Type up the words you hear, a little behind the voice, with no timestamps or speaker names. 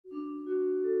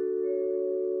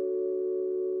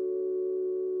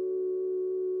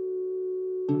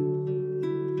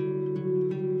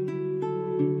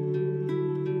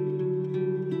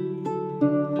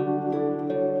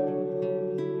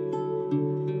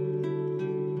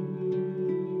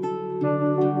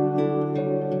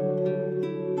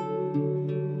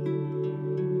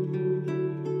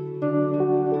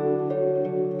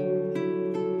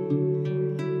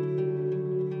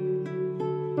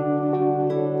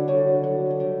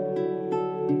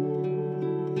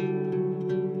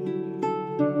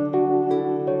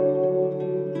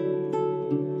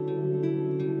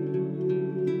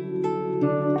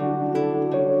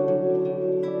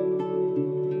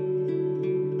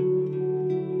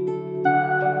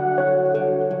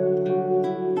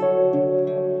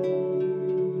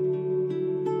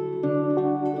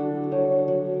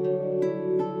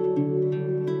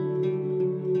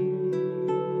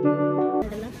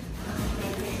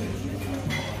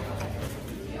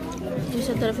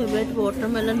से तार favourite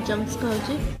watermelon chunks खाऊँ।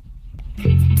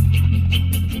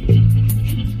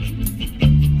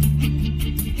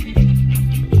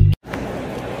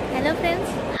 हेलो फ्रेंड्स,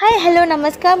 हाय हेलो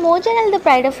नमस्कार। मो channel the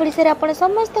pride of Odisha आप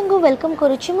समस्त को वेलकम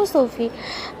करुच्ची मु सोफी।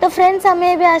 तो फ्रेंड्स आम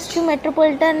ए आसचु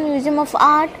metropolitan museum of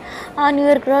art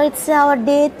New York it's our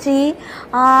day 3।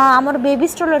 आमर बेबी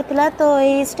स्ट्रोलर थिला तो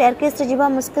ये स्टेयरकेस रे जीवा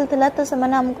मुश्किल थिला तो से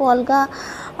माने हमको अलग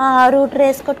रूट रे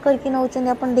एस्कॉर्ट करके नौचंदी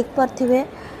अपन देख पारथिबे।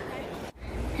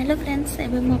 हेलो फ्रेंड्स,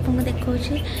 एवं मुझे देखा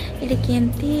ये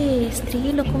केमती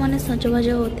स्त्री लोक मैंने सजबाज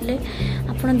होते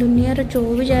आप दुनियार जो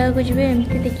भी जगह को जी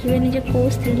एमती देखिए कौ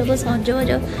स्त्री लोक सजबाज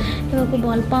होगा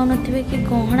भल पाऊन कि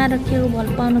गहना रखा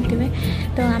भल पाऊन।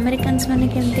 तो अमेरिकान्स मैंने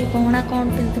केमती गहना कौन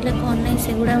पिंधुले कौन नहीं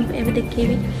से गुड़ा एवं देखी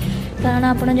कारण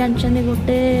आप जानते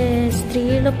गोटे स्त्री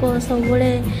लोक सब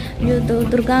जो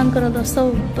दुर्गा 10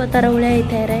 अवतार भाया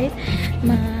होता है राइट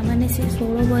माने सी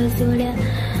 16 बयस भाया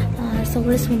सब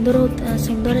सुंदर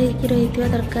सुंदर होकर रही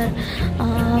दरकार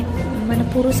माने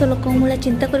पुरुष लोक भाया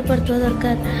चिंता कर पार्थिबा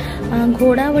दरकार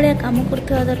घोड़ा भाया काम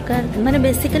करथिबा दरकार माने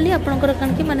बेसिकली आपनकर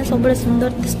कण कि माने सब सुंदर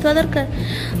दिसथिबा दरकार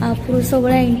पुरुष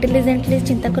भाया इंटेलिजेंटली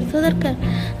चिंता करथिबा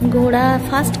दरकार घोड़ा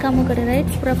फास्ट काम करे राइट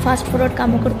पूरा फास्ट फॉरवर्ड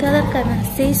काम करथिबा दरकार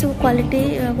से सब क्वालिटी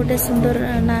गोटे सुंदर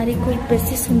नारी को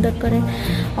बेसी सुंदर करे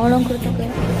अलंकृत करे।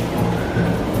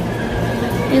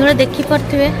 एगुड़ा देखि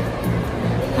पार्थिबे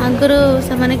आगर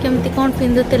से माने केमती कौन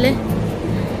पिंधुले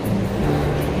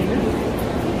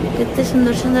केते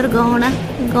सुंदर सुंदर गहना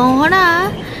गहना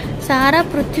सारा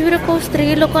पृथ्वी को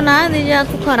स्त्री लोक ना दे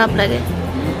जाको खराब लगे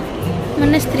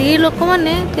माने स्त्री लोक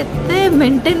माने केते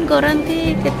मेंटेन करती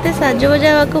केते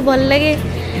साजबजा को भल लगे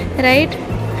राइट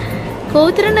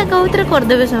कौथरे ना कौथरे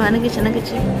करदेवे से माने किसी ना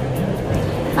किसी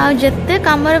आ जत्ते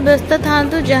काम व्यस्त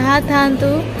थांतु जहाँ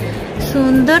थांतु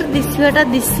सुंदर दिशा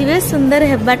दिशे सुंदर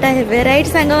हेबाटा हेबे राइट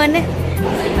सांग माने।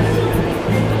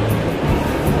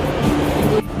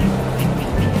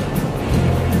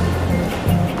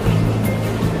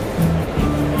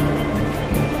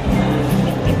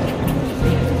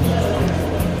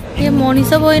 ये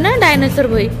मनीष बोई ना डायनासोर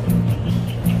बोई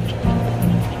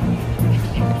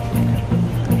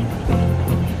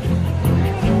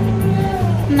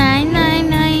नहीं नहीं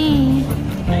नहीं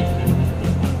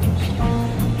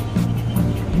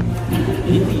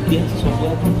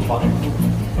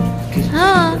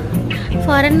हाँ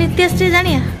फॉरेन इतिहास से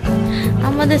जानिया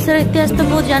आम देशर इतिहास तो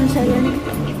बहुत जान सारे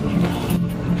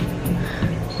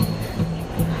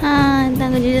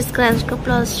हाँ जीसस क्राइस्ट का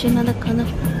प्लस चिन्ह देखा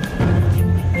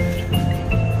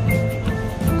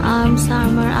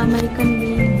अमेरिकन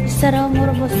सर मोर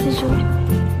बसीचु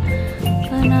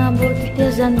कहना बहुत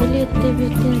इतिहास जानदेली एत भी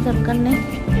इतिहास दरकार नहीं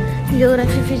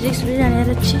जियोग्राफी फिजिक्स भी जानार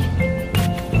अच्छे।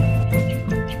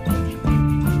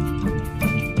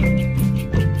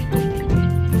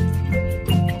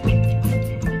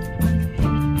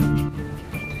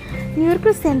 न्यूयॉर्क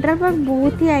सेंट्रल पार्क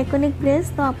बहुत ही आइकॉनिक प्लेस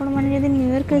तो आपण माने यदि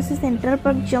न्यूयॉर्क ऐसे सेंट्रल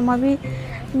पार्क जमा भी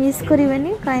मिस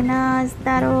करेनि कहीं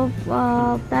तार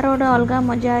तार गोटे अलग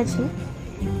मजा अच्छे।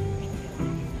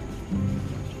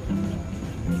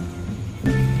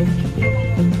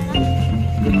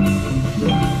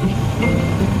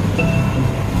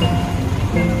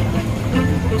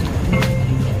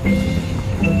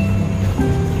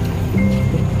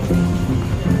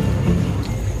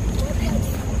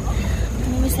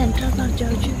 सेंट्रल पार्क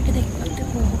जाऊँ देख पाते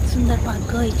बहुत सुंदर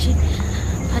पाग होती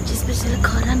आज स्पेशल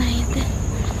खरा ना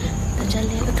तो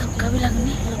चलिए तो थका भी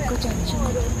लगनी लोग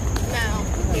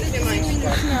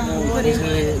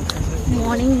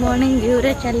मॉर्निंग मॉर्निंग व्यू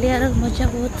रे चलियार मजा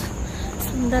बहुत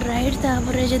सुंदर राइड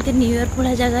तापर जब न्यूयॉर्क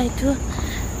भाया जगह हो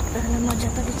मजा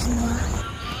तो किसी नुआ।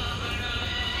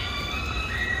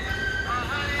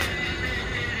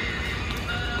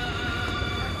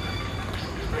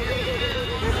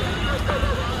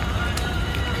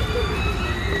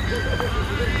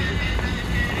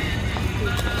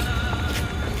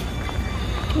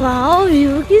 वाओ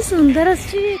व्यू की सुंदर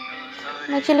अच्छी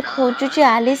एक्चुअली खोजुची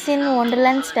आलिस इन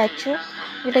वंडरलैंड स्टैच्यू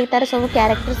जोटा तार सब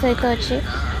क्यारेक्टर सहित अच्छे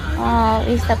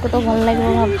इस तो भल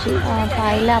लगे भावी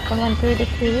पाइला आपण मान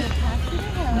देखिए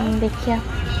देखिया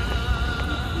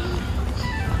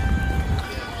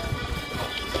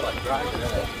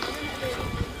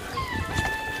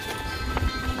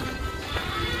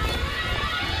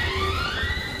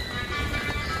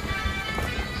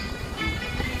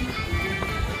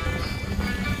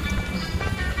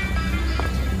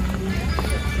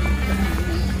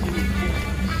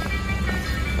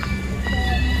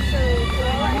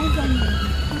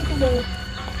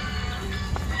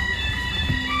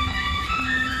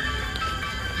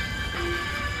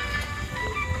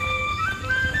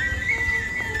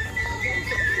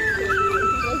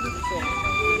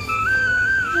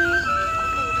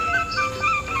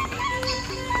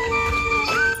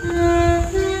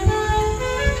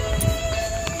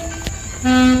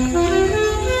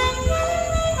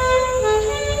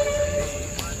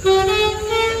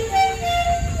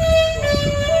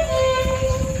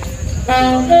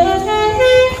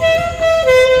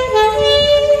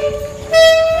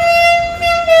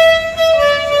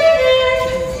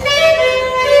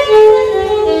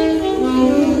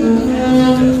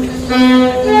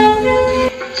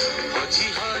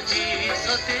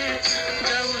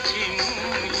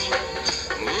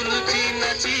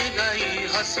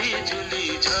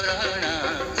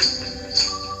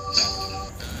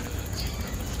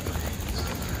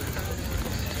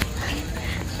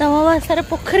तम भाषा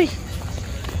पोखरी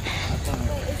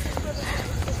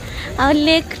आ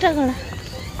लेक टा कौन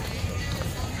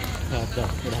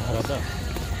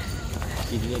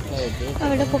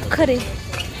गोटे पोखरी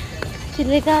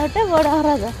चिलिका गोटे बड़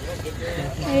हरद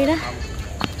यहाँ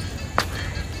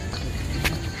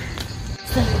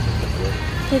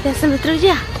भितर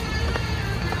जा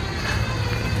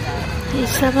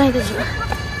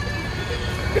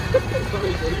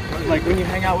Like when you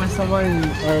hang out with someone,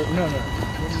 or no.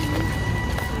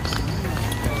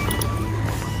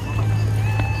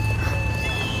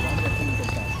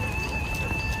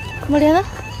 बढ़िया ना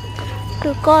to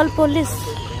call police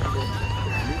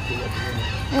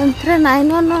एंथरे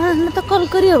 911 तो कॉल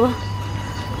करी हबो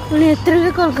पुणी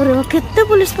एतरे कॉल करबो केते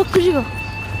पुलिस पक्कु जीवो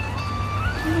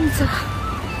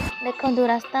देखो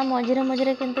रास्ता मझिरे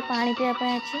मझिरे केंते पानी पिया पे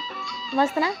अछि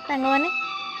मस्त ना सांग माने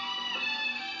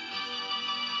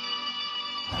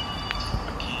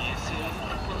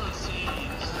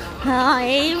हाँ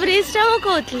यही ब्रिज टा मु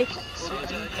कहतली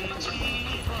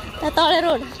ता तळे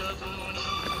रोड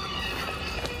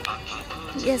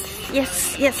यस यस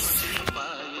यस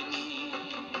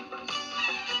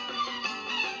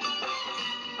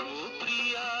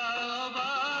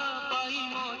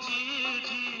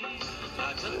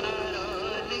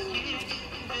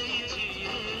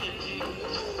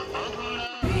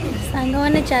सांग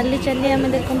मैंने चली चली आम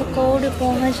देखो कौट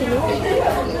पहुँचलु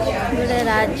गोटे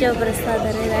राज्य प्रसाद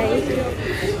राइट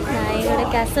नाई गोटे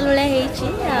कैसल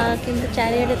भाया कि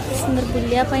चारिड़े एत सुंदर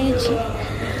बुलायापी अच्छी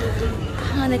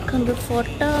हाँ देखो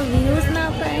फोटो व्यूज ना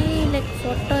like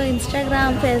photo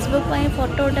Instagram Facebook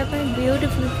photo उठापी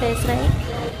beautiful place right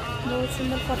बहुत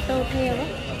सुंदर फोटो उठे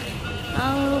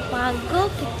पाग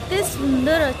केते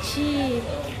सुंदर अच्छी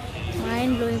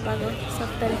माइंड ब्लोइंग पाग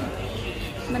सतरे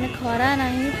माने खरा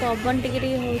नहीं पवन टिके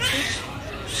हो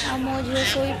मो झील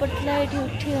शोई पड़ा ये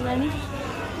उठीगला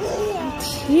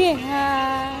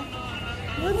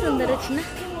बहुत सुंदर अच्छी ना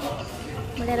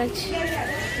बढ़िया लगे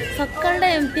सकाल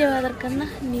एमती हवा दरकार ना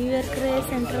न्यूयॉर्क रे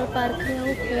सेंट्रल पार्क रे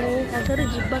आगर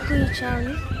जावाक इच्छा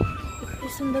होनी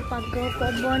एत सुंदर पाग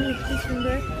पवन एत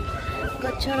सुंदर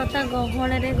गछलता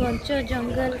गहण रे गंच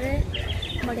जंगल रे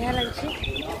बढ़िया लगे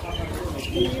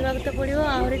तो पड़ो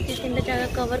आहरी 2-3 जगह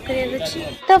कवर कर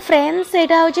तो फ्रेंड्स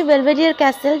यहाँ हूँ बेलवेडियर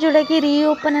कैसल जोटा कि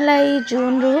रीओपन है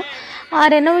जून रु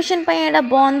रेनोवेशन यहाँ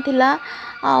बंद थिला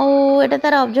आउ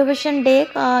तार ऑब्जर्वेशन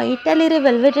डेक इटाली रे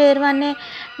बेलवेडियर माने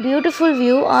ब्यूटीफुल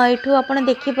व्यू इठू आप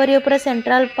देखिपर पूरा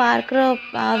सेंट्रल पार्क रो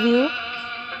व्यू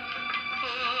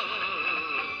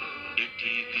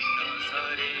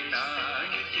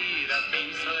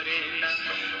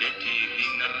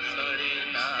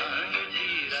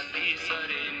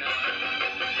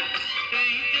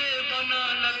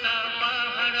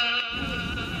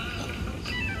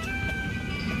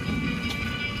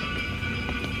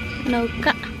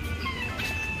नौका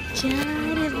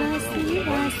चार बासी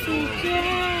बासी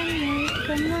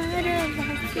कमर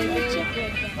बासी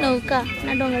नौका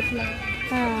ना डोंगा थी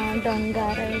हाँ डोंगा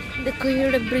देखो ये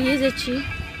गोटे ब्रिज अच्छी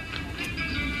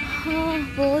हाँ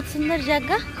बहुत सुंदर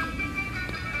जगह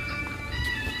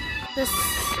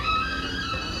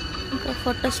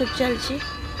photo shoot चलची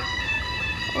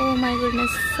oh my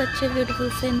goodness such a beautiful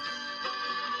scene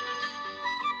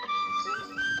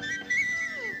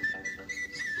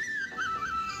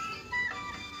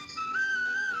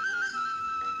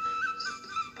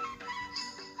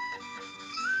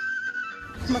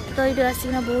मत तो ये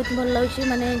आसिक बहुत भल लगे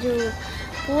माने जो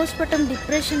पोस्टमार्टम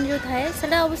डिप्रेशन जो थाए से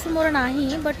अवश्य मोर ना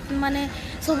बट माने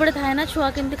सब बड़े थाए ना छुआ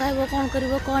केमती खाइब कौन कर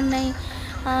कौन नहीं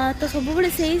तो सब बड़े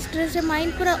से स्ट्रेस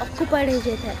माइंड पूरा अक्युपाइड हो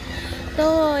जाए तो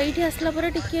ये आसला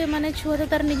टिके माने छुआ तो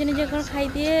तार निजे निजे कौन खाई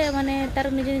दिए माने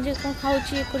तार निजे निजे कौन खाऊँ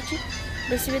ये कर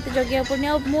बेसी भी तो जगह पड़नी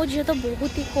आ मो झील तो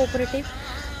बहुत ही कोऑपरेटिव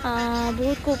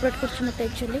बहुत कोऑपरेट कर मत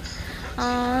एक्चुअली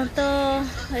तो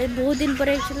ये बहुत दिन पर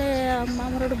एक्चुअली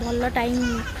आम गोटे भल टाइम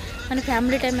माने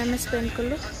फैमिली टाइम आम स्पेंड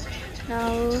कलु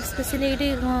स्पेशली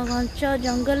ये घंच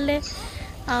जंगल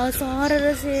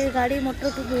सहर से गाड़ी मोटर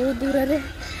तो बहुत दूर रे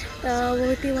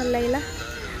बहुत ही भल लगे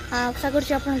आशा कर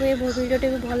भिडियोटे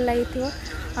भी भल लगी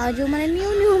जो मैंने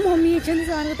न्यू न्यू मम्मी होती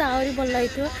तो आहरी भल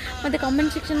लगी मत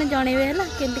कमेंट सेक्शन में जनइबे है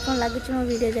केमती कौन लगुच मो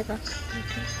वीडियो जाक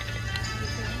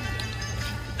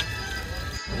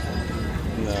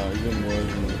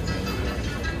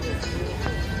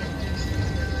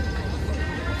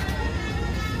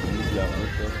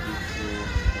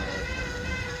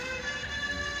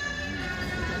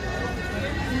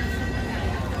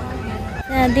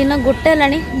दिन गोटे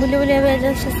लानी बुली बुली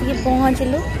जस्ट आसिक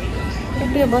पहुँचलु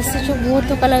ये बसीचु बहुत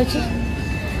थका लगुच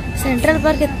सेंट्रल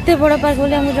पार्क एत बड़ पार्क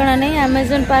बोली हमको जना नहीं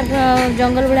अमेजन पार्क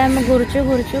जंगल भाया आम घूरुचु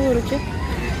घूरुचु घूरुचु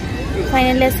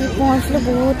फाइनली आसिक पहुँचलु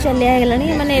बहुत चलिया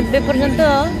है माने एबे पर्यंत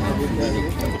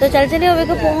तो चल चली अब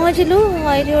पहुँचलु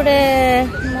ये गोटे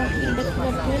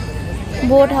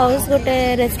बोट हाउस गोटे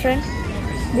रेस्टोरेंट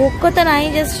भोक तो ना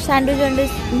जस्ट सैंडविच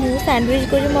वैंडविच सैंडविच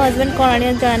को मो हजबैंड कौन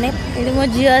आने जाने ये मो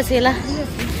झी आसगला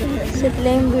से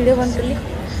वीडियो बनती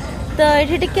तो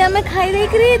ये टे आम खाई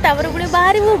पुणी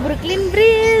बाहर Brooklyn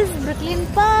bridge Brooklyn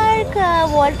park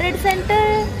world trade centre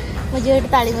मो झी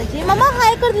ताली मची मामा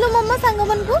हाय कर दिलु मामा सांग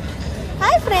मन को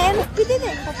हाय फ्रेंड पी दे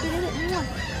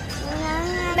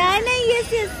नहीं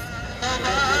यस यस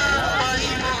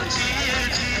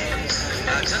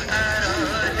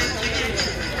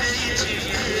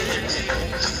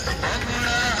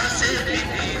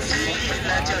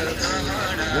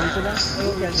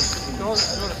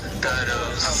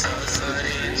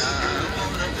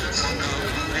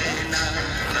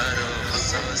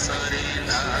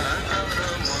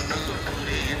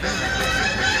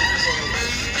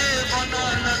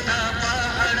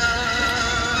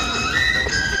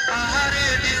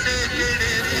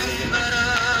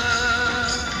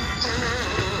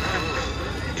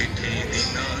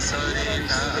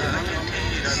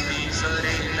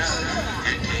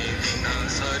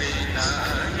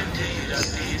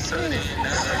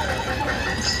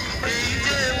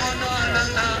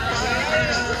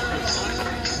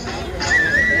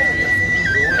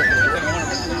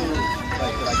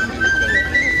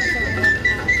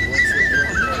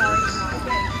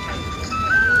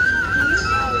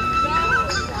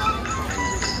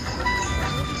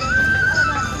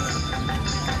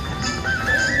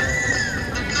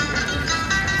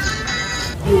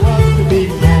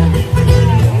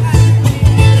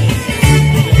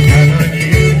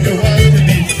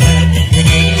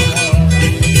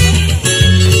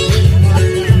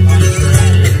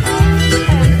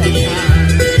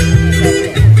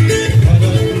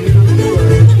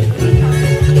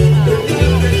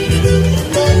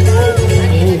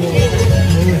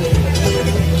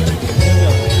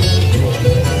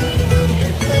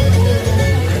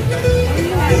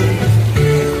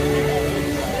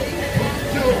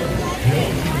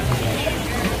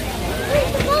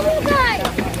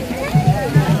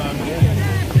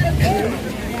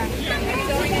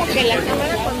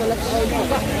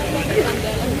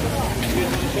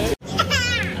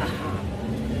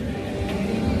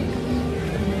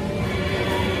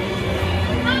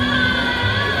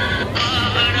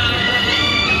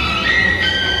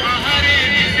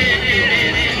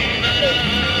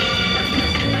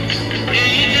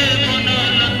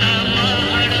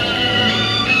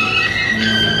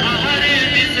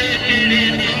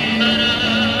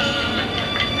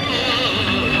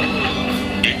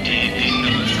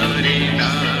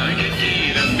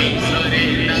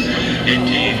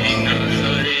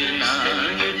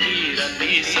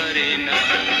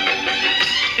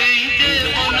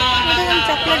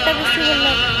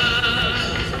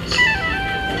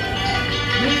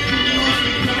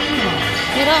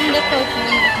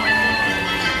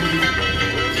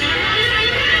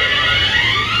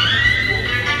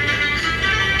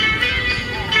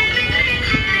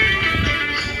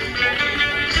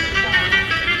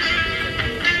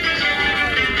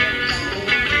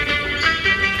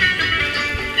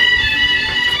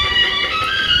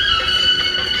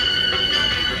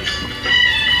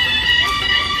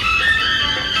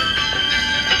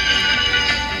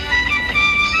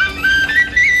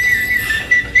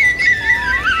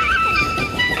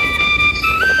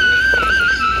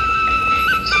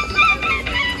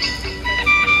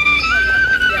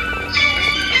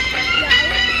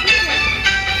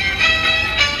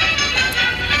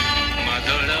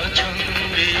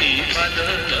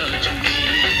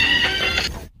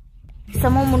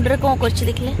समो मुंडरे कौन कर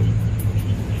देखले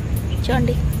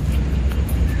चंडी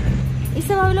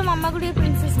इसे भाविल मामा को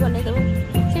प्रिंसेस बनई देव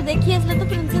से देखी आसले तो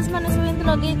प्रिंसेस माने सब एंत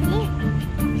लगे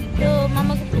तो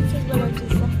मामा को प्रिंसेस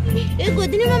बनाउछि ए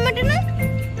गोदिनी मामाटा ना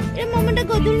ए मामाटा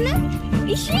गोदिनी ना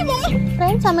इशी मामा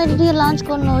फ्रेंड्स हम एडी लंच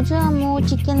करनो छ हम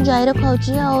चिकन जायरो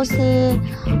खाउछि आ से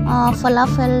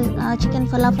फलाफल चिकन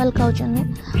फलाफल खाउछने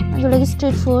जोड़ा कि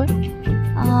स्ट्रीट फूड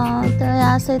तो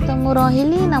या सहित तो रही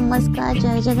नमस्कार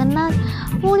जय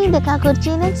जगन्नाथ पुणी देखा कर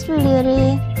नेक्स्ट वीडियो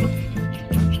रे।